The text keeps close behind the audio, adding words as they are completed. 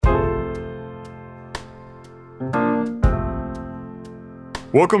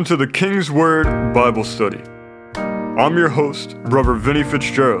Welcome to the King's Word Bible Study. I'm your host, Brother Vinny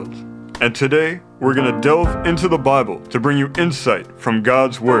Fitzgerald, and today we're going to delve into the Bible to bring you insight from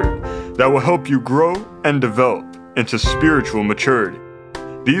God's Word that will help you grow and develop into spiritual maturity.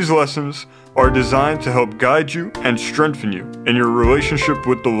 These lessons are designed to help guide you and strengthen you in your relationship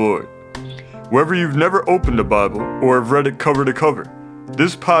with the Lord. Whether you've never opened a Bible or have read it cover to cover,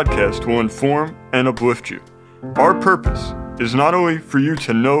 this podcast will inform and uplift you. Our purpose is not only for you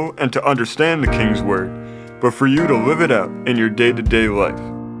to know and to understand the King's Word, but for you to live it out in your day-to-day life.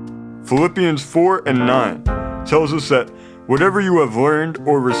 Philippians 4 and 9 tells us that whatever you have learned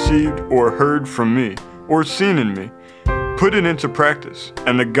or received or heard from me or seen in me, put it into practice,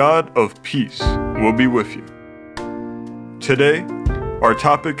 and the God of peace will be with you. Today, our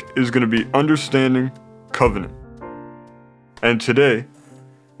topic is going to be understanding covenant. And today,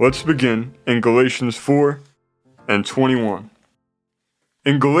 let's begin in Galatians 4 and 21.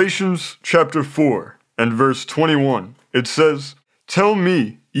 In Galatians chapter 4 and verse 21, it says, "Tell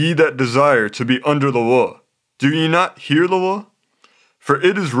me, ye that desire to be under the law, do ye not hear the law? For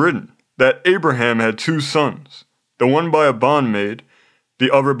it is written that Abraham had 2 sons, the one by a bondmaid,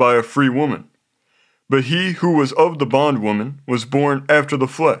 the other by a free woman. But he who was of the bondwoman was born after the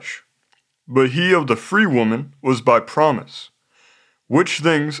flesh, but he of the free woman was by promise. Which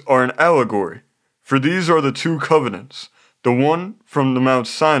things are an allegory, for these are the 2 covenants, the one from the Mount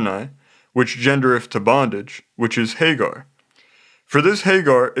Sinai, which gendereth to bondage, which is Hagar. For this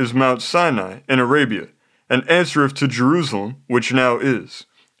Hagar is Mount Sinai in Arabia, and answereth to Jerusalem, which now is,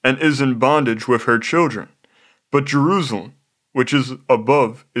 and is in bondage with her children. But Jerusalem, which is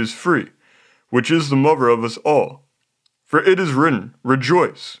above, is free, which is the mother of us all. For it is written,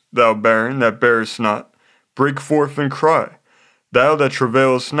 Rejoice, thou barren that bearest not, break forth and cry, thou that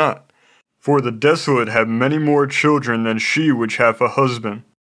travailest not. For the desolate have many more children than she which hath a husband.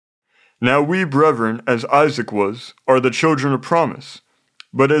 Now we, brethren, as Isaac was, are the children of promise.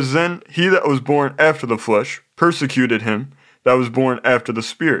 But as then he that was born after the flesh persecuted him that was born after the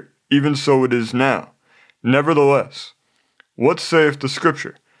Spirit, even so it is now. Nevertheless, what saith the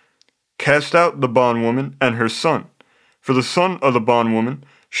Scripture? Cast out the bondwoman and her son, for the son of the bondwoman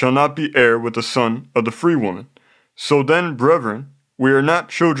shall not be heir with the son of the free woman. So then, brethren, we are not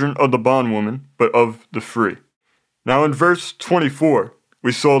children of the bondwoman, but of the free." Now in verse 24,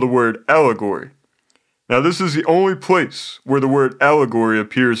 we saw the word allegory. Now this is the only place where the word allegory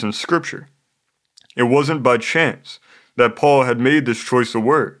appears in Scripture. It wasn't by chance that Paul had made this choice of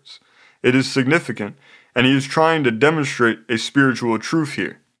words. It is significant, and he is trying to demonstrate a spiritual truth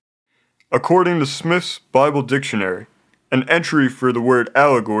here. According to Smith's Bible Dictionary, an entry for the word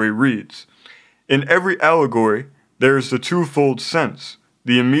allegory reads, "In every allegory, there is the twofold sense,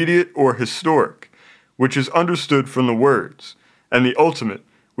 the immediate or historic, which is understood from the words, and the ultimate,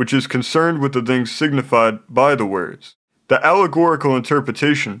 which is concerned with the things signified by the words. The allegorical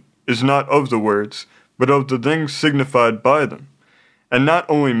interpretation is not of the words, but of the things signified by them, and not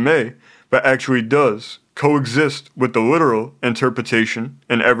only may, but actually does, coexist with the literal interpretation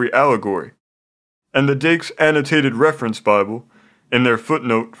in every allegory." And the Dake's Annotated Reference Bible, in their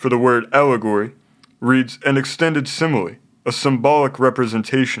footnote for the word allegory, reads an extended simile, a symbolic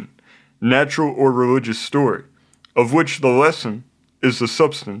representation, natural or religious story, of which the lesson is the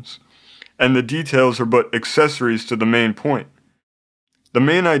substance, and the details are but accessories to the main point. The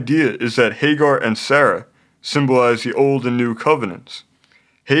main idea is that Hagar and Sarah symbolize the Old and New Covenants.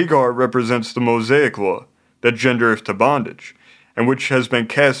 Hagar represents the Mosaic law that gendereth to bondage, and which has been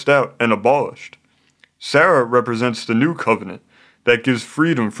cast out and abolished. Sarah represents the New Covenant that gives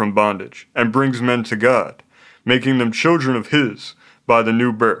freedom from bondage and brings men to God, making them children of His by the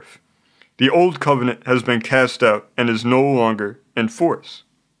new birth. The Old Covenant has been cast out and is no longer in force.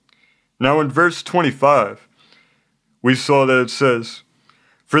 Now in verse 25, we saw that it says,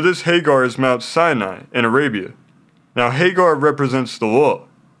 "For this Hagar is Mount Sinai in Arabia." Now Hagar represents the law,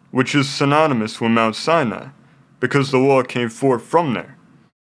 which is synonymous with Mount Sinai, because the law came forth from there.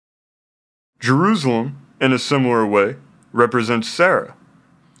 Jerusalem, in a similar way, represents Sarah.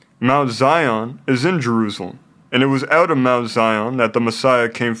 Mount Zion is in Jerusalem, and it was out of Mount Zion that the Messiah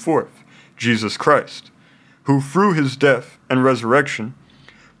came forth, Jesus Christ, who through his death and resurrection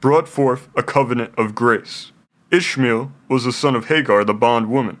brought forth a covenant of grace. Ishmael was the son of Hagar, the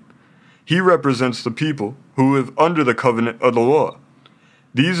bondwoman. He represents the people who live under the covenant of the law.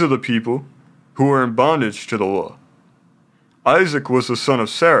 These are the people who are in bondage to the law. Isaac was the son of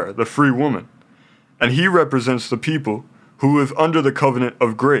Sarah, the free woman, and he represents the people who live under the covenant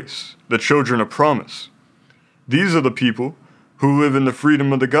of grace, the children of promise. These are the people who live in the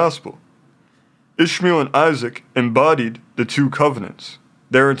freedom of the gospel. Ishmael and Isaac embodied the two covenants.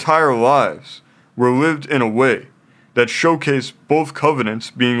 Their entire lives were lived in a way that showcased both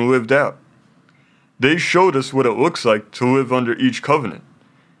covenants being lived out. They showed us what it looks like to live under each covenant.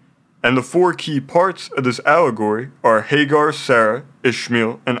 And the four key parts of this allegory are Hagar, Sarah,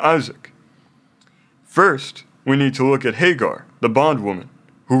 Ishmael, and Isaac. First, we need to look at Hagar, the bondwoman,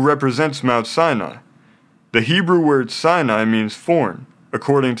 who represents Mount Sinai. The Hebrew word Sinai means thorn,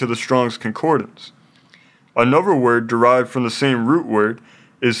 according to the Strong's Concordance. Another word derived from the same root word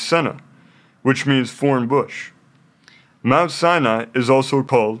is Senah, which means thorn bush. Mount Sinai is also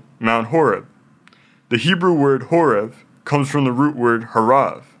called Mount Horeb. The Hebrew word Horeb comes from the root word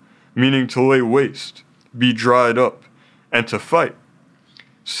harav, meaning to lay waste, be dried up, and to fight.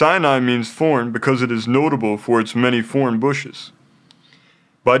 Sinai means thorn because it is notable for its many thorn bushes.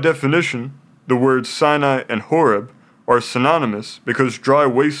 By definition, the words Sinai and Horeb are synonymous because dry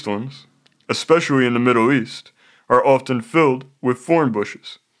wastelands, especially in the Middle East, are often filled with thorn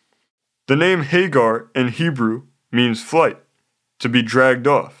bushes. The name Hagar in Hebrew means flight, to be dragged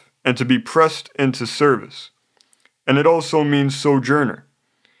off, and to be pressed into service. And it also means sojourner.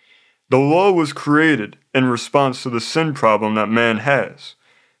 The law was created in response to the sin problem that man has.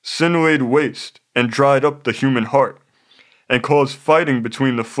 Sin laid waste and dried up the human heart, and caused fighting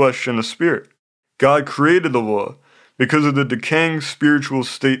between the flesh and the spirit. God created the law because of the decaying spiritual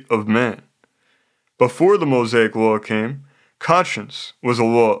state of man. Before the Mosaic law came, conscience was a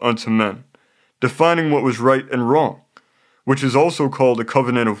law unto men, defining what was right and wrong, which is also called a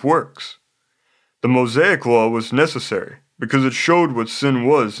covenant of works. The Mosaic law was necessary because it showed what sin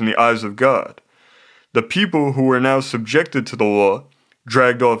was in the eyes of God. The people who were now subjected to the law,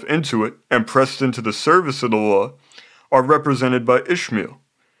 dragged off into it, and pressed into the service of the law, are represented by Ishmael.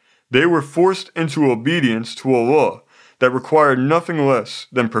 They were forced into obedience to a law that required nothing less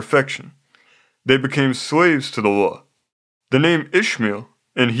than perfection. They became slaves to the law. The name Ishmael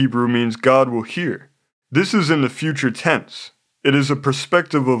in Hebrew means God will hear. This is in the future tense. It is a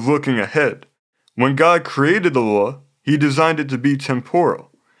perspective of looking ahead. When God created the law, He designed it to be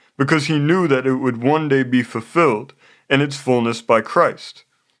temporal, because He knew that it would one day be fulfilled in its fullness by Christ.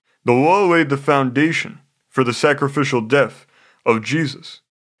 The law laid the foundation for the sacrificial death of Jesus.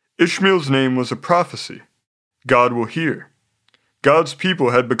 Ishmael's name was a prophecy. God will hear. God's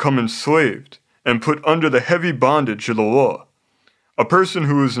people had become enslaved and put under the heavy bondage of the law. A person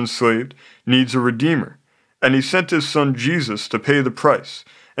who is enslaved needs a redeemer, and He sent His Son Jesus to pay the price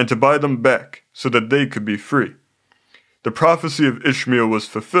and to buy them back so that they could be free. The prophecy of Ishmael was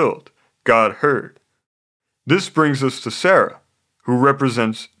fulfilled. God heard. This brings us to Sarah, who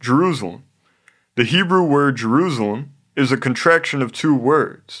represents Jerusalem. The Hebrew word Jerusalem is a contraction of two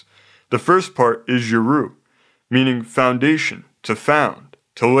words. The first part is Yeru, meaning foundation, to found,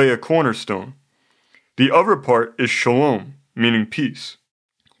 to lay a cornerstone. The other part is Shalom, meaning peace.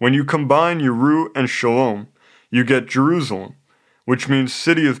 When you combine Yeru and Shalom, you get Jerusalem, which means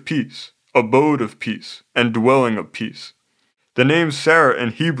city of peace, abode of peace, and dwelling of peace. The name Sarah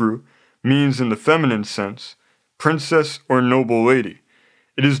in Hebrew means in the feminine sense, princess or noble lady.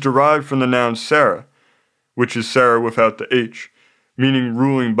 It is derived from the noun Sarah, which is Sarah without the H, meaning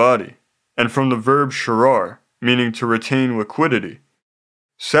ruling body, and from the verb sharar, meaning to retain liquidity.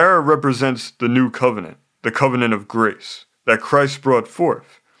 Sarah represents the new covenant, the covenant of grace, that Christ brought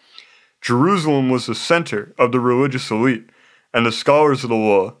forth. Jerusalem was the center of the religious elite and the scholars of the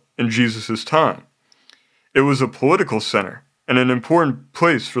law in Jesus' time. It was a political center and an important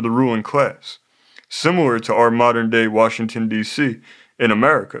place for the ruling class, similar to our modern-day Washington, D.C. in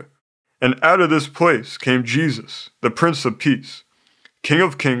America. And out of this place came Jesus, the Prince of Peace, King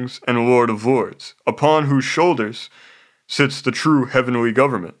of Kings and Lord of Lords, upon whose shoulders sits the true heavenly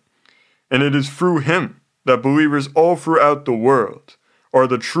government. And it is through Him that believers all throughout the world are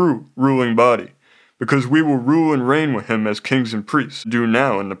the true ruling body, because we will rule and reign with Him as kings and priests do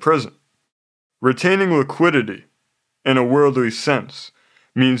now in the present. Retaining liquidity, in a worldly sense,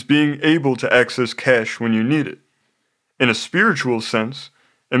 means being able to access cash when you need it. In a spiritual sense,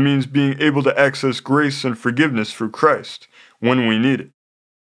 it means being able to access grace and forgiveness through Christ when we need it.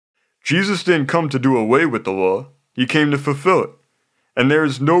 Jesus didn't come to do away with the law, He came to fulfill it, and there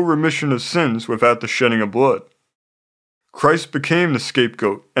is no remission of sins without the shedding of blood. Christ became the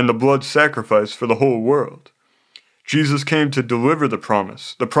scapegoat and the blood sacrifice for the whole world. Jesus came to deliver the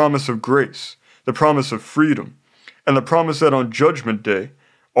promise of grace, the promise of freedom, and the promise that on Judgment Day,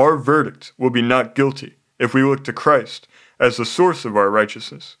 our verdict will be not guilty if we look to Christ as the source of our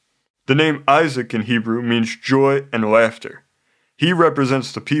righteousness. The name Isaac in Hebrew means joy and laughter. He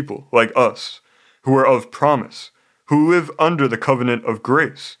represents the people, like us, who are of promise, who live under the covenant of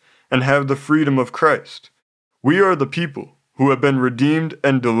grace, and have the freedom of Christ. We are the people who have been redeemed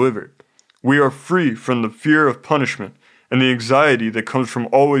and delivered. We are free from the fear of punishment and the anxiety that comes from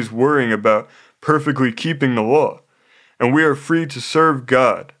always worrying about perfectly keeping the law. And we are free to serve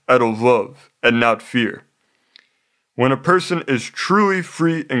God out of love and not fear. When a person is truly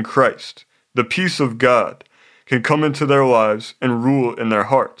free in Christ, the peace of God can come into their lives and rule in their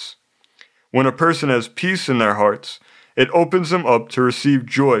hearts. When a person has peace in their hearts, it opens them up to receive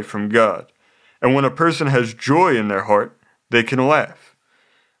joy from God. And when a person has joy in their heart, they can laugh.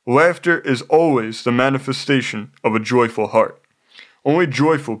 Laughter is always the manifestation of a joyful heart. Only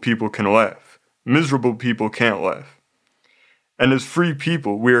joyful people can laugh. Miserable people can't laugh. And as free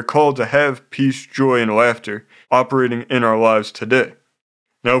people, we are called to have peace, joy, and laughter operating in our lives today.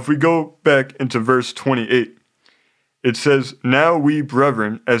 Now, if we go back into verse 28, it says, "Now we,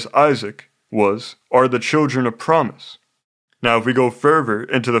 brethren, as Isaac was, are the children of promise." Now, if we go further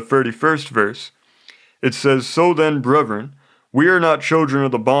into the 31st verse, it says, "So then, brethren, we are not children of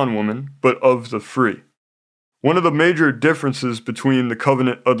the bondwoman, but of the free." One of the major differences between the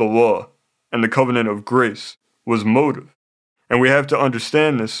covenant of the law and the covenant of grace was motive. And we have to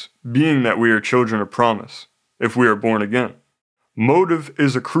understand this, being that we are children of promise, if we are born again. Motive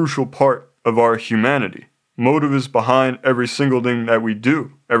is a crucial part of our humanity. Motive is behind every single thing that we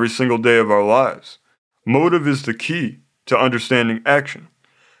do, every single day of our lives. Motive is the key to understanding action.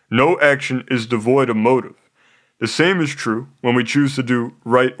 No action is devoid of motive. The same is true when we choose to do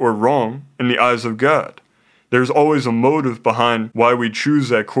right or wrong in the eyes of God. There's always a motive behind why we choose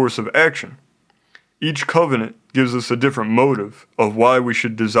that course of action. Each covenant gives us a different motive of why we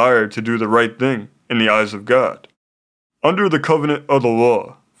should desire to do the right thing in the eyes of God. Under the covenant of the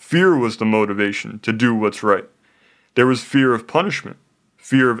law, fear was the motivation to do what's right. There was fear of punishment,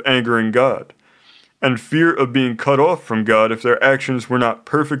 fear of angering God, and fear of being cut off from God if their actions were not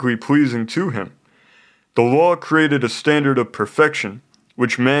perfectly pleasing to Him. The law created a standard of perfection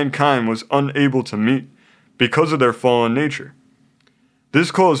which mankind was unable to meet because of their fallen nature.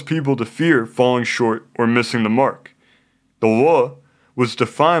 This caused people to fear falling short or missing the mark. The law was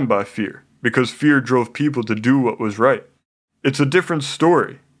defined by fear because fear drove people to do what was right. It's a different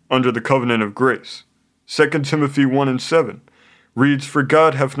story under the covenant of grace. 2 Timothy 1:7 reads, "For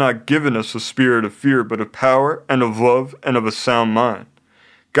God hath not given us a spirit of fear, but of power and of love and of a sound mind."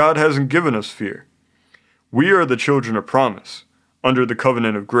 God hasn't given us fear. We are the children of promise under the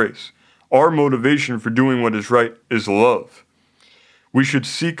covenant of grace. Our motivation for doing what is right is love. We should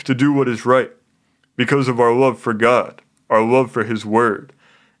seek to do what is right because of our love for God, our love for His Word,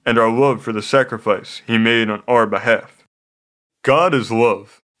 and our love for the sacrifice He made on our behalf. God is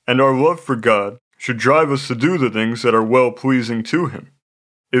love, and our love for God should drive us to do the things that are well-pleasing to Him.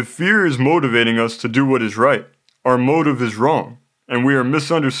 If fear is motivating us to do what is right, our motive is wrong, and we are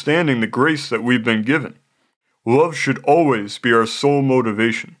misunderstanding the grace that we've been given. Love should always be our sole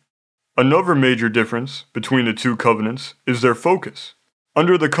motivation. Another major difference between the two covenants is their focus.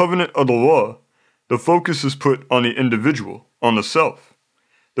 Under the covenant of the law, the focus is put on the individual, on the self.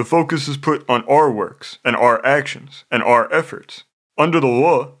 The focus is put on our works and our actions and our efforts. Under the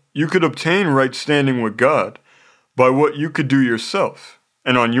law, you could obtain right standing with God by what you could do yourself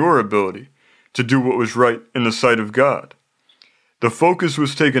and on your ability to do what was right in the sight of God. The focus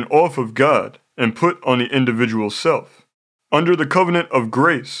was taken off of God and put on the individual self. Under the covenant of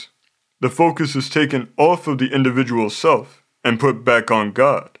grace, the focus is taken off of the individual self and put back on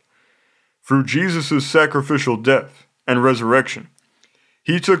God. Through Jesus' sacrificial death and resurrection,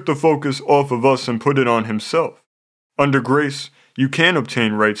 He took the focus off of us and put it on Himself. Under grace, you can't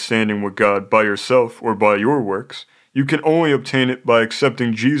obtain right standing with God by yourself or by your works. You can only obtain it by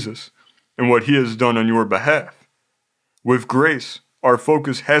accepting Jesus and what He has done on your behalf. With grace, our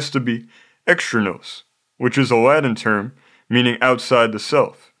focus has to be extranos, which is a Latin term meaning outside the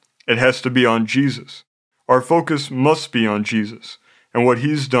self. It has to be on Jesus. Our focus must be on Jesus and what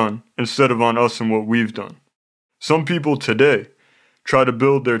He's done instead of on us and what we've done. Some people today try to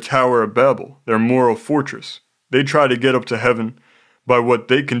build their Tower of Babel, their moral fortress. They try to get up to heaven by what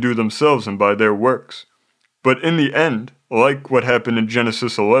they can do themselves and by their works. But in the end, like what happened in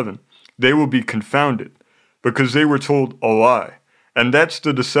Genesis 11, they will be confounded because they were told a lie. And that's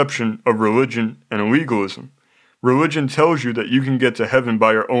the deception of religion and legalism. Religion tells you that you can get to heaven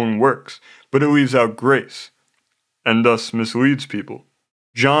by your own works, but it leaves out grace, and thus misleads people.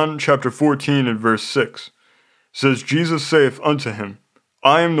 John chapter 14 and verse 6 says, "Jesus saith unto him,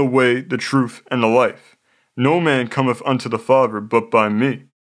 I am the way, the truth, and the life. No man cometh unto the Father but by me."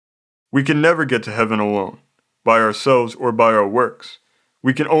 We can never get to heaven alone, by ourselves or by our works.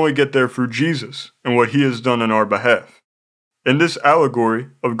 We can only get there through Jesus and what He has done on our behalf. In this allegory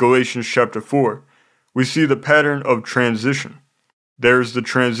of Galatians chapter 4, we see the pattern of transition. There is the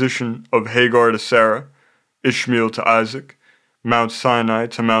transition of Hagar to Sarah, Ishmael to Isaac, Mount Sinai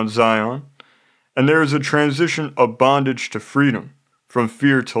to Mount Zion, and there is a transition of bondage to freedom, from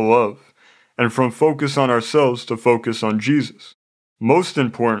fear to love, and from focus on ourselves to focus on Jesus. Most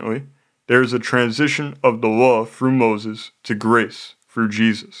importantly, there is a transition of the law through Moses to grace through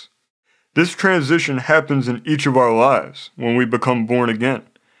Jesus. This transition happens in each of our lives when we become born again.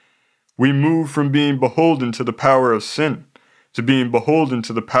 We move from being beholden to the power of sin to being beholden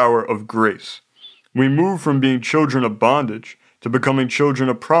to the power of grace. We move from being children of bondage to becoming children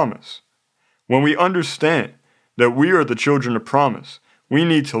of promise. When we understand that we are the children of promise, we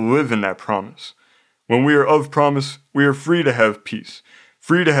need to live in that promise. When we are of promise, we are free to have peace,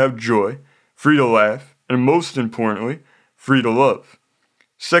 free to have joy, free to laugh, and most importantly, free to love.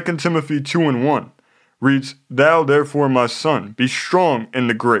 2 Timothy 2:1 reads, "Thou therefore, my son, be strong in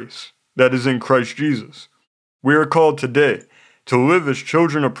the grace that is in Christ Jesus." We are called today to live as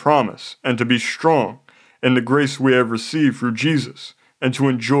children of promise and to be strong in the grace we have received through Jesus and to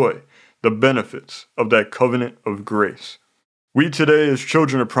enjoy the benefits of that covenant of grace. We today as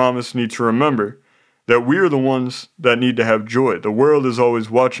children of promise need to remember that we are the ones that need to have joy. The world is always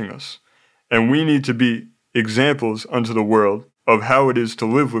watching us, and we need to be examples unto the world of how it is to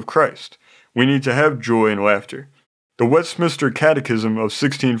live with Christ. We need to have joy and laughter. The Westminster Catechism of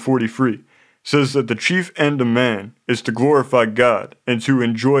 1643 says that the chief end of man is to glorify God and to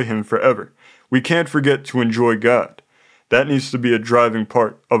enjoy Him forever. We can't forget to enjoy God. That needs to be a driving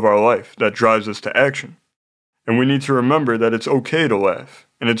part of our life that drives us to action. And we need to remember that it's okay to laugh,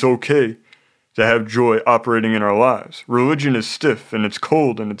 and it's okay to have joy operating in our lives. Religion is stiff, and it's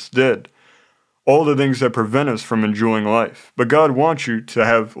cold, and it's dead. All the things that prevent us from enjoying life. But God wants you to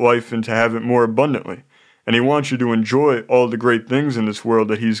have life and to have it more abundantly. And He wants you to enjoy all the great things in this world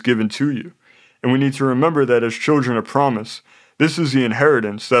that He's given to you. And we need to remember that as children of promise, this is the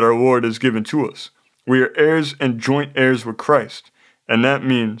inheritance that our Lord has given to us. We are heirs and joint heirs with Christ, and that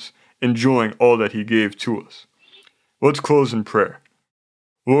means enjoying all that He gave to us. Let's close in prayer.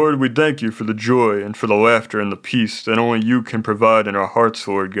 Lord, we thank You for the joy and for the laughter and the peace that only You can provide in our hearts,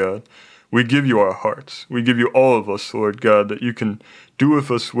 Lord God. We give You our hearts. We give You all of us, Lord God, that You can do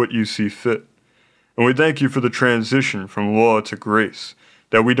with us what You see fit. And we thank You for the transition from law to grace,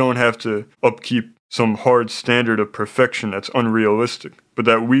 that we don't have to upkeep some hard standard of perfection that's unrealistic, but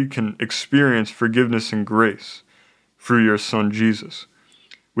that we can experience forgiveness and grace through Your Son, Jesus.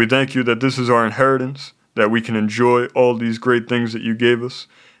 We thank You that this is our inheritance, that we can enjoy all these great things that You gave us,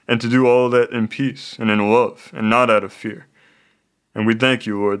 and to do all of that in peace and in love and not out of fear. And we thank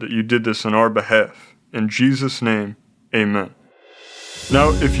You, Lord, that You did this on our behalf. In Jesus' name, amen. Now,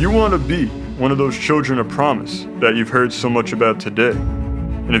 if you want to be one of those children of promise that you've heard so much about today,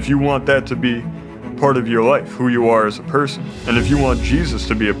 and if you want that to be part of your life, who you are as a person, and if you want Jesus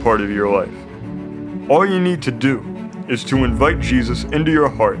to be a part of your life, all you need to do is to invite Jesus into your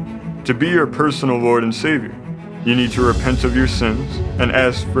heart to be your personal Lord and Savior. You need to repent of your sins and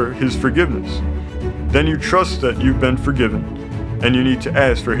ask for His forgiveness. Then you trust that you've been forgiven, and you need to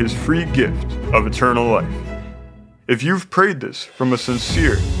ask for His free gift of eternal life. If you've prayed this from a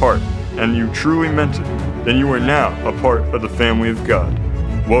sincere heart and you truly meant it, then you are now a part of the family of God.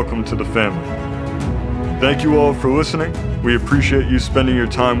 Welcome to the family. Thank you all for listening. We appreciate you spending your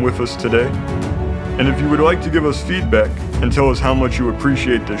time with us today. And if you would like to give us feedback and tell us how much you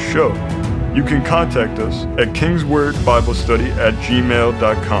appreciate this show, you can contact us at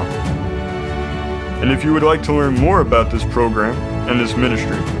kingswordbiblestudy@gmail.com. And if you would like to learn more about this program and this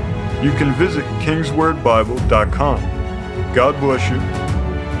ministry, you can visit kingswordbible.com. God bless you.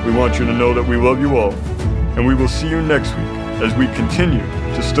 We want you to know that we love you all, and we will see you next week as we continue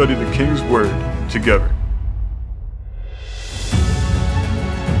to study the King's Word together.